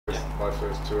my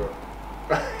first tour.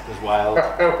 It was wild.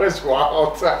 It was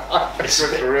wild. It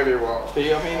was really wild.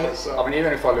 I mean,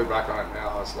 Even if I look back on it now,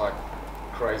 I was like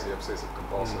crazy obsessive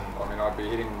compulsive. I mean, I'd be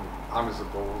hitting hundreds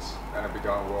of balls and it'd be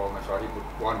going well, and if I hit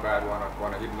one bad one, I'd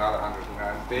want to hit another 100. You know,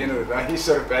 and at the end of the day, you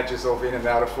sort of badge yourself in and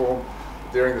out of form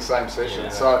during the same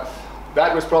session. So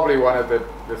that was probably one of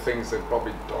the things that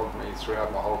probably dogged me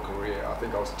throughout my whole career. I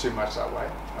think I was too much that way.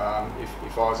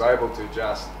 If I was able to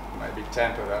just maybe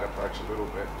temper that approach a little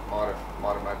bit, might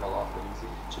have made my life a bit easier.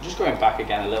 So just going back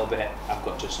again a little bit, I've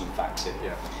got just some facts here.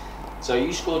 Yeah. So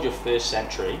you scored your first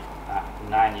century at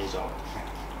 9 years old.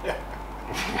 Yeah.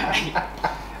 Right.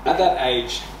 At that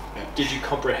age, did you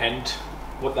comprehend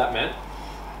what that meant?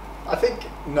 I think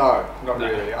no, not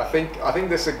really. I think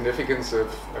the significance of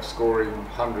scoring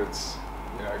hundreds,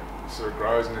 you know, sort of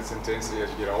grows in its intensity as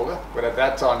you get older. But at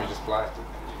that time, you just played.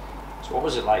 So what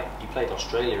was it like? You played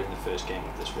Australia in the first game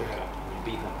of this World Cup, and you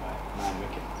beat them by 9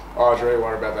 wickets. I was really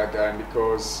worried about that game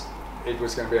because it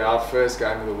was going to be our first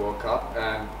game of the World Cup,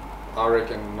 and I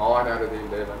reckon 9 out of the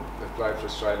 11 that played for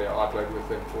Australia, I played with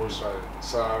them for Australia.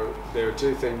 So there were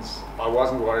two things. I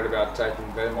wasn't worried about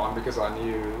taking them on because I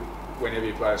knew whenever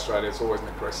you play Australia, it's always an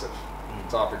aggressive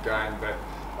type of game, but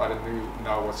I didn't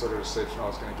know what sort of reception I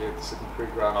was going to get at the Sydney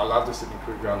Cricket Ground. I love the Sydney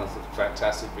Cricket Ground. It's a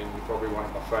fantastic venue, probably one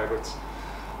of my favourites.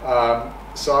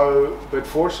 But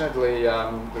fortunately,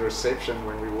 the reception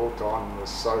when we walked on was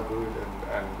so good,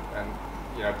 and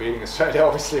you know, beating Australia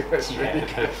obviously was really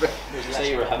good. Would you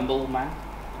say you're a humble man?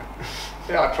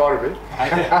 Yeah, I try to be.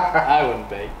 I wouldn't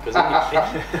be,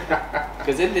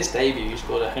 because in this debut you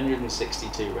scored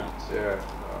 162 runs. Yeah,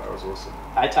 that was awesome.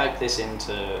 I typed this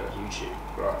into YouTube.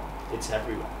 Right. It's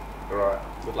everywhere. Right.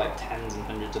 With like tens and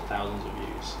hundreds of thousands of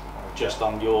views, just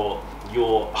on your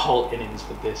whole innings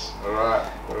for this. Right.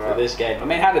 For this game. I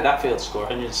mean, how did that feel to score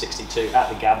 162 at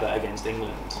the Gabba against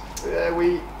England? Yeah,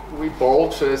 we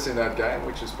bowled first in that game,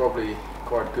 which is probably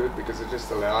quite good because it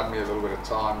just allowed me a little bit of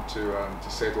time to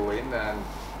settle in. And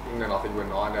England, I think, were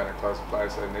 9 down at close of play,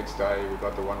 so the next day we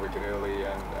got the 1 wicket early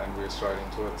and we were straight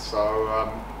into it.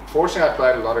 So fortunately, I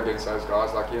played a lot against those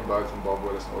guys like Ian Both and Bob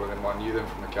Willis and all of them. I knew them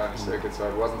from the county circuit, so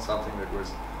it wasn't something that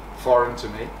was foreign to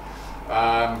me.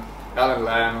 Alan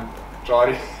Lamb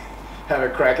tried to have a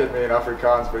crack at me in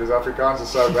Afrikaans, but his Afrikaans is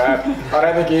so bad, I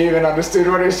don't think he even understood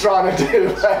what he was trying to do.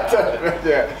 But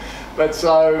yeah. But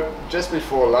so just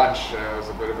before lunch, it was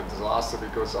a bit of a disaster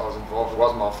because I was involved. It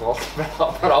wasn't my fault,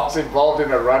 but I was involved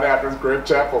in a run out with Greg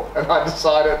Chappell, and I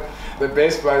decided the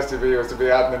best place to be was to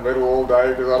be out in the middle all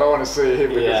day because I don't want to see him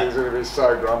because he's going to be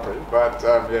so grumpy. But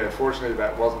yeah, fortunately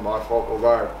that wasn't my fault.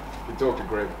 Although if you talk to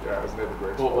Greg, it was never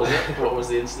Greg's fault. What was it? What was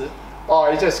the incident?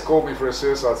 Oh, he just called me for a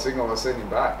suicide signal and I sent him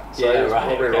back. So he was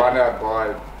probably run out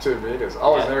by 2 meters. I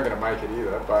was never going to make it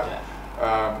either, but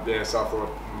so I thought,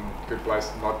 good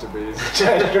place not to be.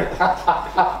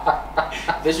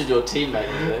 This was your teammate,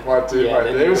 was it? My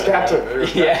teammate. He was captain. He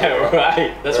was captain.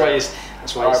 Right. That's why you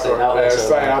stayed out there.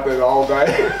 Stay out there the whole day.